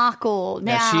 Samantha Markle.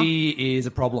 Now she is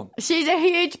a problem. She's a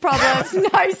huge problem. It's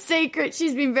no secret.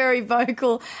 She's been very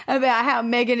vocal about how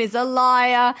Meghan is a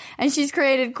liar, and she's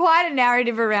created quite a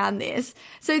narrative around this.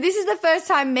 So this is the first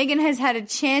time Meghan has had a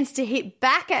chance to hit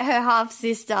back at her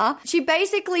half-sister. She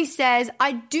basically says,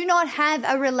 I do not have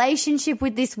a relationship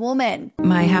with this woman.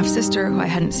 My half-sister, who I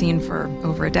hadn't seen for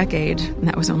over a decade, and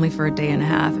that was only for a day and a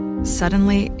half,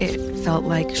 suddenly it felt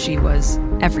like she was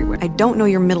everywhere. I don't know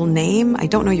your middle name. I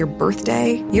don't know your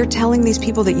birthday. You're telling these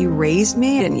people that you raised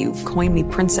me and you've coined me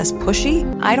Princess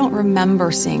Pushy? I don't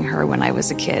remember seeing her when I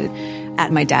was a kid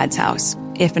at my dad's house,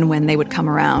 if and when they would come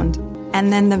around.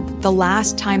 And then the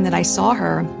last time that I saw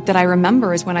her that I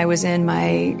remember is when I was in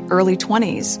my early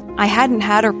 20s. I hadn't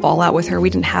had her fall out with her. We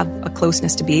didn't have a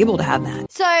closeness to be able to have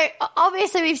that. So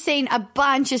obviously we've seen a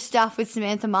bunch of stuff with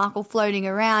Samantha Markle floating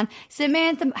around.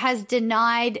 Samantha has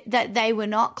denied that they were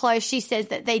not close. She says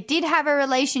that they did have a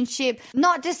relationship,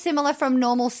 not dissimilar from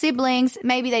normal siblings.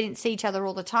 Maybe they didn't see each other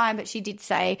all the time, but she did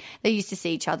say they used to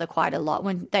see each other quite a lot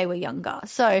when they were younger.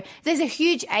 So there's a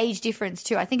huge age difference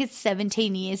too. I think it's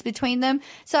 17 years between them.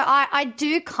 So I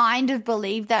do kind of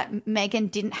believe that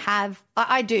Meghan didn't have,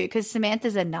 I do, because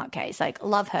Samantha's a nutcase. Like,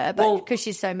 love her, but because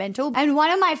she's so mental. And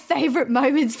one of my favorite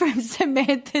moments from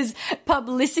Samantha's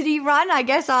publicity run, I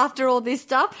guess after all this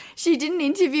stuff, she did an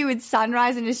interview with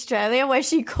Sunrise in Australia where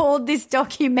she called this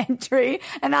documentary,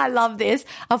 and I love this,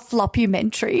 a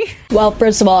flopumentary. Well,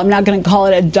 first of all, I'm not going to call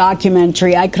it a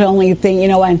documentary. I could only think,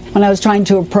 when I was trying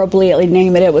to appropriately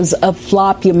name it, it was a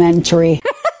flopumentary.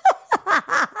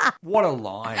 What a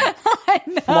line. I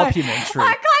know. Flopumentary.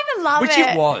 I kind of love Which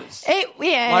it was.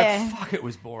 Fuck, it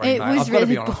was boring, it mate. was I've got to really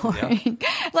be honest boring. with you.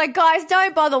 Like, guys,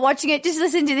 don't bother watching it. Just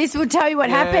listen to this. We'll tell you what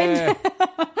happened.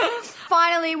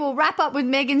 Finally, we'll wrap up with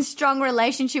Meghan's strong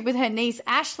relationship with her niece,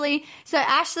 Ashley. So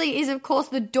Ashley is, of course,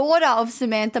 the daughter of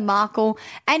Samantha Markle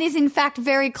and is, in fact,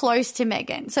 very close to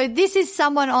Meghan. So this is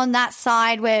someone on that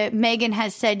side where Meghan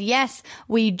has said, yes,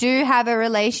 we do have a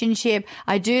relationship.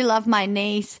 I do love my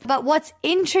niece. But what's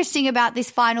interesting about this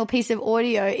final piece of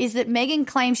audio is that Meghan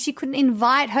claims she couldn't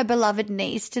invite her beloved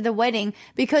niece to the wedding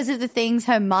because of the things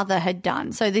her mother had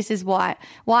done. So this is why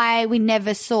we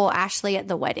never saw Ashley at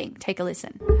the wedding. Take a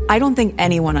listen. I don't think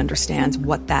anyone understands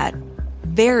what that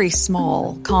very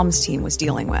small comms team was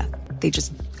dealing with. They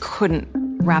just couldn't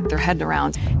wrap their head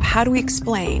around. How do we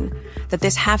explain that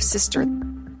this half-sister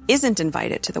isn't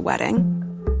invited to the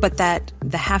wedding, but that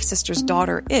the half-sister's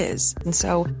daughter is? And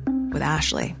so with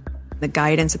Ashley, the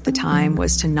guidance at the time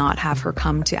was to not have her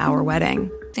come to our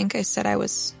wedding. I think I said I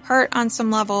was hurt on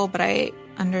some level, but I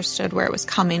understood where it was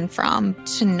coming from,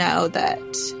 to know that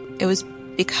it was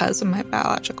because of my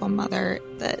biological mother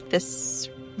that this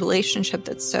relationship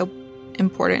that's so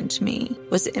important to me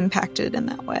was impacted in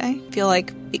that way. I feel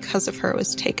like because of her it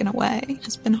was taken away.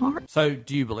 It's been hard. So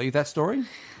do you believe that story?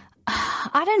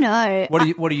 I don't know.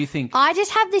 What do you think? I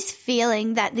just have this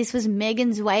feeling that this was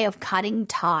Meghan's way of cutting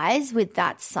ties with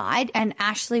that side, and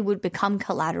Ashley would become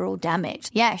collateral damage.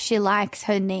 Yeah, she likes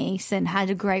her niece and had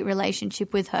a great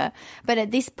relationship with her. But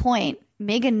at this point,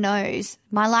 Meghan knows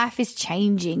my life is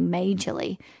changing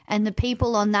majorly, and the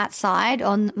people on that side,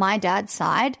 on my dad's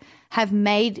side, have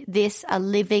made this a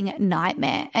living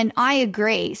nightmare. And I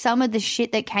agree. Some of the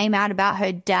shit that came out about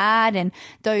her dad and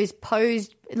those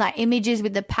posed images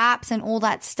with the paps and all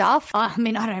that stuff, I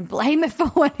mean, I don't blame her for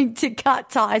wanting to cut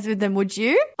ties with them, would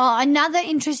you? Another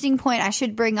interesting point I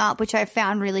should bring up, which I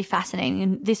found really fascinating,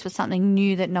 and this was something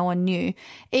new that no one knew,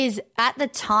 is at the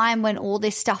time when all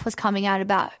this stuff was coming out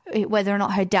about whether or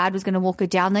not her dad was going to walk her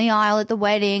down the aisle at the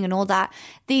wedding and all that,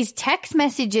 these text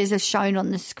messages are shown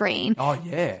on the screen. Oh,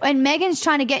 yeah. And Meghan's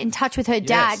trying to get in touch with her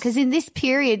dad because in this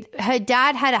period, her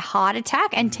dad had a heart attack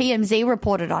and TMZ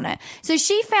reported on it. So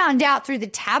she found out through the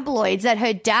tabloids that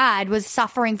her dad was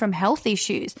suffering from health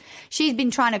issues. She's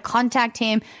been trying to contact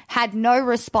him, had no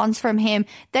response from him.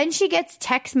 Then she gets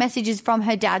text messages from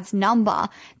her dad's number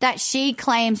that she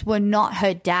claims were not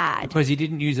her dad. Because he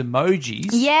didn't use emojis.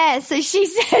 Yeah, so she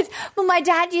says, well, my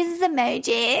dad uses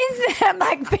emojis. I'm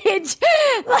like, bitch,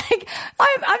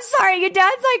 I'm sorry, your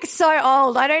dad's so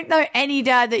old. I don't know any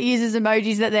dad that uses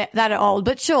emojis that are old,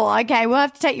 but sure, okay, we'll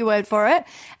have to take your word for it.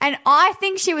 And I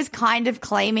think she was kind of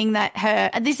claiming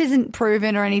that this isn't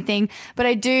proven or anything, but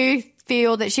I do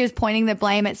feel that she was pointing the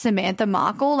blame at Samantha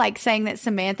Markle, saying that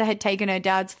Samantha had taken her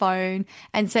dad's phone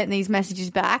and sent these messages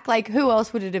back. Who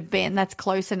else would it have been that's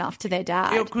close enough to their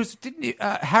dad? Yeah, because didn't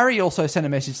Harry also sent a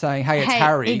message saying, hey, it's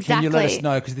Harry. Exactly. Can you let us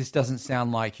know because this doesn't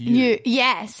sound like you?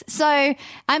 Yes. So,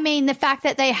 I mean, the fact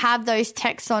that they have those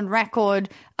texts on record,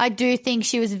 I do think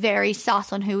she was very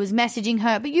sus on who was messaging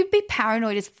her, but you'd be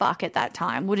paranoid as fuck at that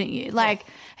time, wouldn't you?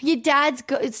 Your dad's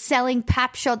selling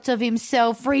pap shots of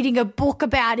himself, reading a book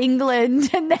about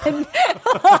England, and then,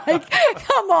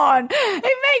 come on.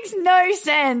 It makes no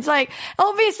sense.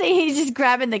 Obviously he's just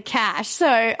grabbing the cash. So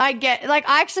I get, I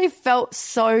actually felt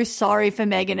so sorry for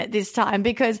Meghan at this time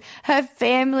because her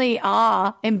family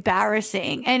are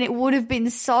embarrassing, and it would have been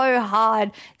so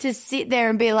hard to sit there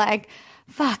and be like,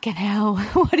 fucking hell,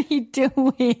 what are you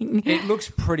doing? It looks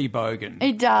pretty bogan.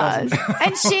 It does.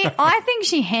 And I think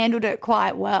she handled it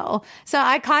quite well. So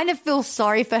I kind of feel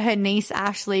sorry for her niece,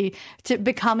 Ashley, to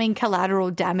becoming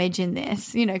collateral damage in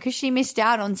this, because she missed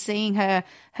out on seeing her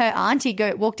auntie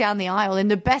walk down the aisle in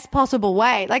the best possible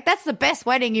way. That's the best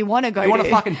wedding you want to go to. You want a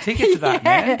fucking ticket to that,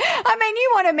 man. I mean,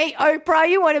 you want to meet Oprah.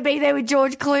 You want to be there with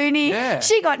George Clooney. Yeah.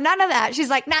 She got none of that. She's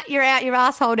like, nah, you're out, your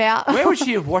asshole out. Where would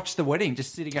she have watched the wedding?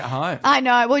 Just sitting at home? I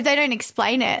know. Well, they don't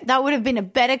explain it. That would have been a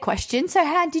better question. So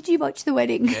how did you watch the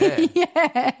wedding? Yeah.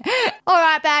 Yeah. All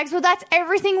right, Bags. Well, that's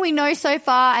everything we know so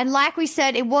far. And like we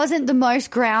said, it wasn't the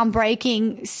most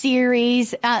groundbreaking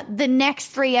series. The next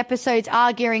 3 episodes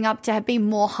are gearing up to be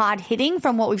more more hard-hitting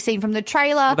from what we've seen from the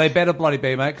trailer. Well, they better bloody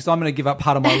be, mate, because I'm going to give up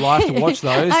part of my life to watch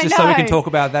those just so we can talk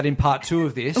about that in part 2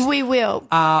 of this. We will.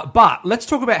 But let's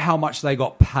talk about how much they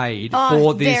got paid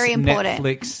for this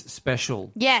Netflix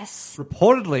special. Yes.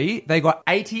 Reportedly, they got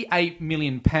 £88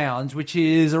 million, which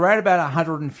is around about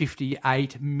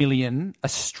 158 million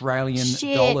Australian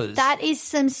dollars. That is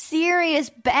some serious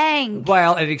bang.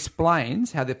 Well, it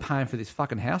explains how they're paying for this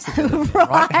fucking house.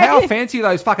 Right? How fancy are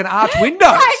those fucking arch windows?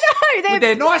 I know. With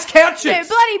their nice couches. They're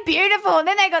bloody beautiful. And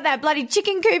then they got that bloody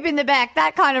chicken coop in the back.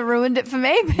 That kind of ruined it for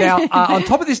me. Now, on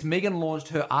top of this, Meghan launched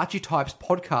her Archetypes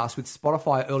podcast with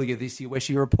Spotify earlier this year, where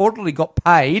she reportedly got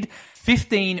paid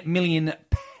 £15 million.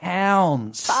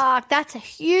 Fuck, that's a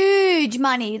huge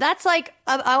money. That's like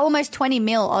almost 20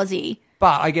 mil Aussie.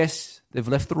 But I guess they've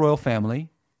left the royal family.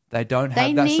 They don't have that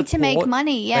support. They need to make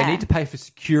money, yeah. They need to pay for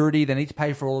security. They need to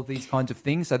pay for all of these kinds of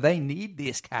things. So they need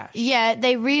this cash. Yeah,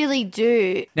 they really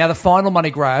do. Now, the final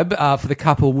money grab for the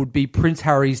couple would be Prince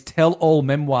Harry's tell-all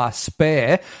memoir,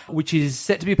 Spare, which is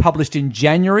set to be published in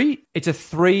January. It's a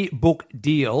 3-book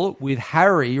deal with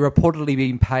Harry reportedly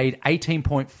being paid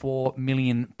 £18.4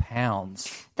 million.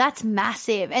 That's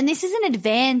massive. And this is an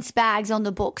advance bags on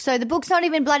the book. So the book's not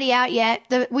even bloody out yet.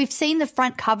 We've seen the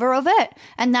front cover of it,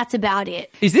 and that's about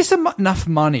it. Is this enough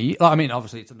money? I mean,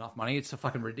 obviously it's enough money. It's a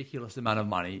fucking ridiculous amount of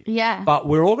money. Yeah. But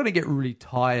we're all going to get really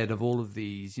tired of all of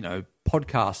these,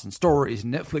 podcasts and stories,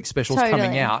 Netflix specials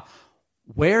coming out.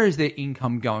 Where is their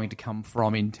income going to come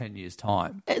from in 10 years'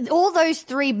 time? All those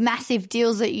 3 massive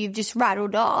deals that you've just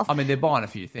rattled off. I mean, they're buying a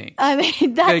few things. I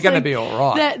mean, they're going to be all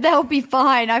right. They'll be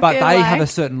fine, but they have a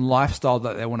certain lifestyle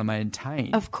that they want to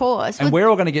maintain. Of course. And we're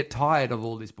all going to get tired of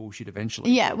all this bullshit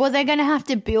eventually. Yeah, well, they're going to have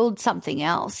to build something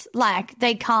else. Like,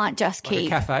 they can't just keep... a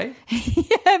cafe?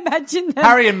 Yeah, imagine that.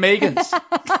 Harry and Meghan's.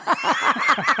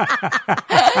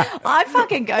 I'd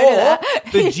fucking go to that.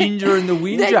 The Ginger and the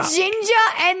Whinger. The Ginger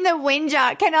and the Whinger.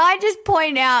 Can I just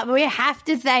point out, we have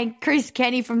to thank Chris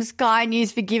Kenny from Sky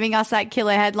News for giving us that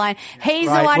killer headline. He's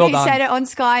the one who said it on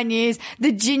Sky News,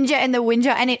 the Ginger and the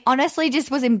Whinger, and it honestly just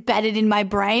was embedded in my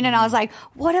brain, and I was like,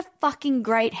 what a fucking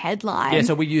great headline. Yeah,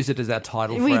 so we used it as our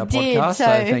title for our podcast, so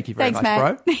thank you very much,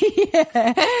 Matt. bro.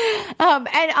 Yeah.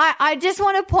 And I just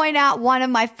want to point out one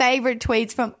of my favorite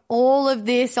tweets from all of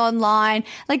this online.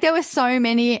 Like, there were so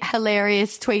many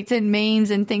hilarious tweets and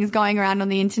memes and things going around on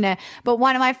the internet, but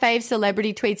one of my fave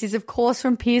celebrity tweets is, of course,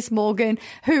 from Piers Morgan,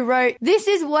 who wrote, "This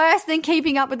is worse than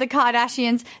Keeping Up with the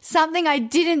Kardashians, something I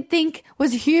didn't think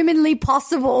was humanly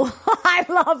possible." I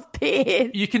love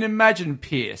Piers. You can imagine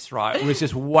Piers, right, was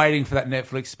just waiting for that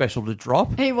Netflix special to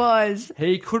drop. He was.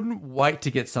 He couldn't wait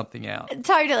to get something out.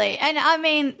 Totally. And I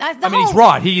mean, he's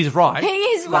right. He is right. He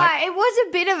is right. It was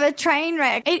a bit of a train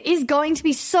wreck. It is going to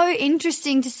be so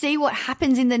interesting to see what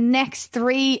happens in the next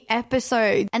 3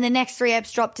 episodes. And the next 3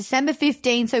 eps drop December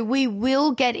 15. So we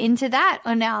will get into that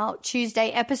on our Tuesday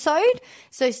episode.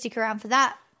 So stick around for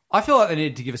that. I feel like they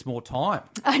need to give us more time.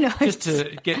 I know. Just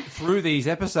to get through these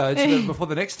episodes so that before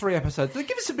the next 3 episodes. They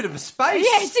give us a bit of a space.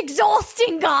 Yeah, it's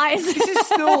exhausting, guys. This is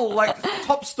still like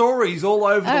top stories all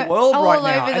over the world right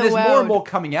now. And there's more and more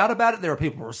coming out about it. There are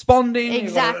people responding.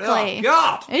 Exactly. Oh,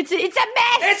 God. It's a mess.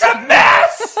 It's a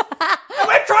mess. And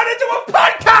we're trying to do a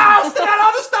podcast about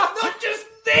other stuff, not just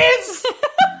this.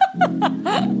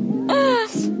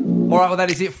 All right, well,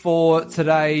 that is it for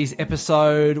today's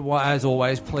episode. Well, as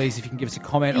always, please, if you can give us a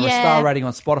comment or a star rating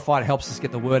on Spotify, it helps us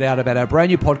get the word out about our brand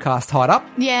new podcast, Tied Up.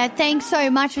 Yeah, thanks so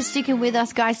much for sticking with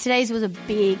us, guys. Today's was a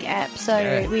big ep,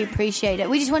 so we appreciate it.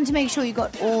 We just wanted to make sure you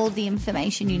got all the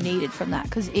information you needed from that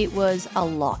because it was a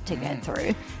lot to get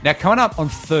through. Now, coming up on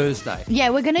Thursday. Yeah,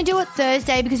 we're going to do it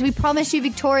Thursday because we promised you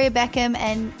Victoria Beckham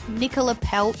and Nicola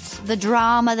Peltz, the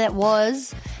drama that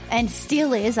was... and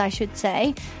still is, I should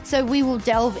say. So we will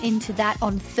delve into that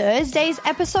on Thursday's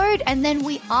episode. And then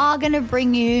we are going to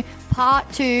bring you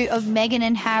part 2 of Meghan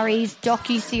and Harry's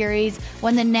docuseries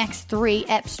when the next 3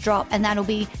 eps drop. And that'll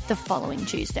be the following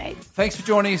Tuesday. Thanks for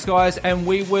joining us, guys. And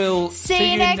we will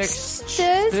see you next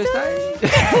Thursday.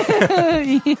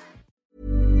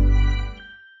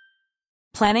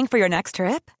 Planning for your next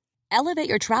trip? Elevate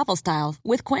your travel style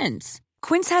with Quince.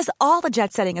 Quince has all the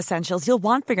jet-setting essentials you'll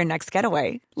want for your next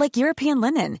getaway, like European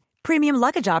linen, premium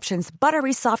luggage options,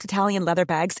 buttery soft Italian leather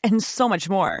bags, and so much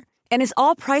more. And is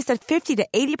all priced at 50 to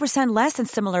 80% less than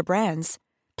similar brands.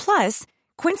 Plus,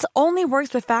 Quince only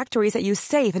works with factories that use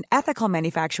safe and ethical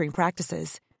manufacturing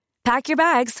practices. Pack your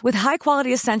bags with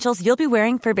high-quality essentials you'll be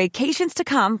wearing for vacations to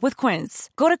come with Quince.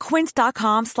 Go to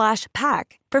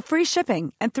quince.com/pack for free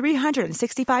shipping and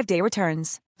 365-day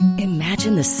returns.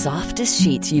 Imagine the softest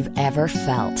sheets you've ever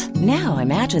felt. Now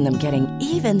imagine them getting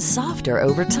even softer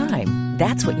over time.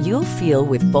 That's what you'll feel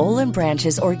with Boll &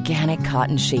 Branch's organic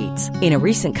cotton sheets. In a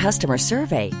recent customer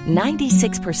survey,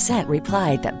 96%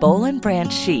 replied that Boll &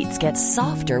 Branch sheets get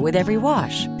softer with every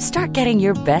wash. Start getting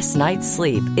your best night's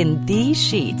sleep in these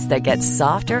sheets that get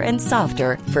softer and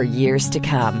softer for years to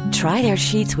come. Try their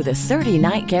sheets with a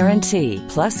 30-night guarantee.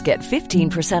 Plus, get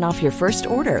 15% off your first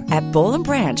order at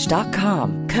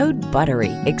bollandbranch.com. Code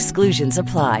BUTTERY. Exclusions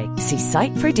apply. See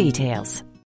site for details.